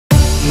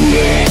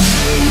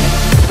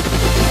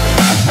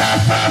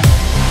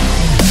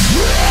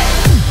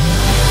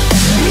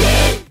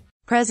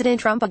President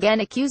Trump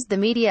again accused the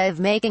media of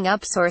making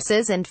up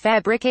sources and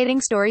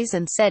fabricating stories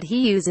and said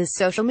he uses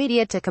social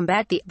media to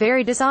combat the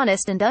very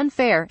dishonest and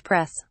unfair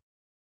press.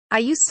 I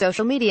use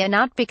social media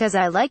not because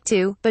I like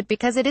to, but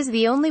because it is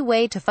the only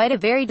way to fight a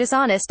very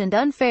dishonest and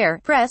unfair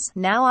press,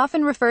 now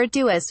often referred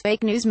to as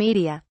fake news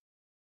media.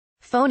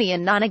 Phony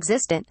and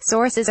non-existent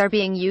sources are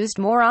being used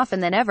more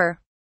often than ever.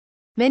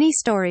 Many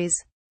stories.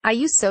 I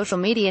use social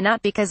media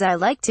not because I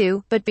like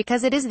to, but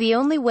because it is the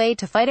only way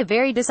to fight a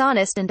very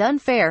dishonest and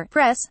unfair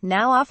press,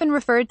 now often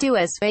referred to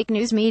as fake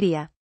news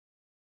media.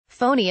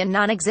 Phony and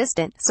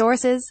non-existent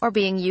sources are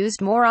being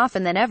used more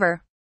often than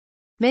ever.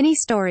 Many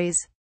stories.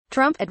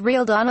 Trump at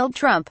Real Donald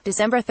Trump,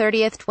 December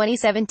 30,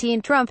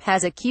 2017. Trump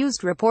has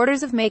accused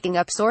reporters of making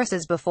up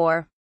sources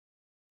before.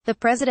 The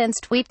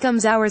president's tweet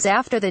comes hours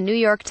after the New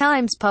York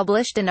Times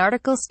published an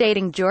article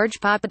stating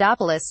George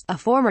Papadopoulos, a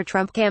former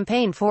Trump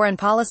campaign foreign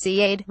policy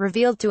aide,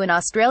 revealed to an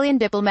Australian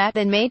diplomat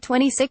in May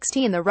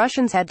 2016 the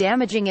Russians had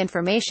damaging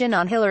information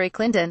on Hillary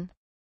Clinton.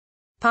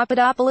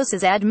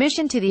 Papadopoulos'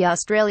 admission to the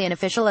Australian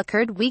official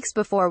occurred weeks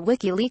before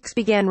WikiLeaks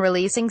began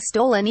releasing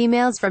stolen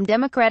emails from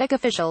Democratic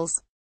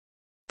officials.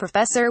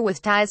 Professor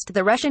with ties to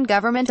the Russian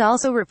government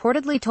also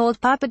reportedly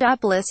told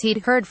Papadopoulos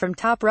he'd heard from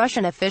top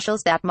Russian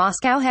officials that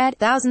Moscow had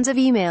thousands of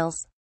emails.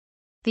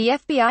 The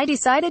FBI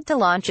decided to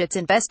launch its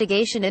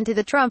investigation into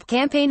the Trump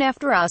campaign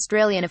after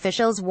Australian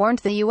officials warned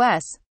the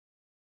U.S.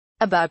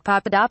 about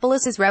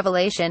Papadopoulos'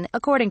 revelation,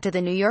 according to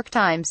the New York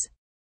Times.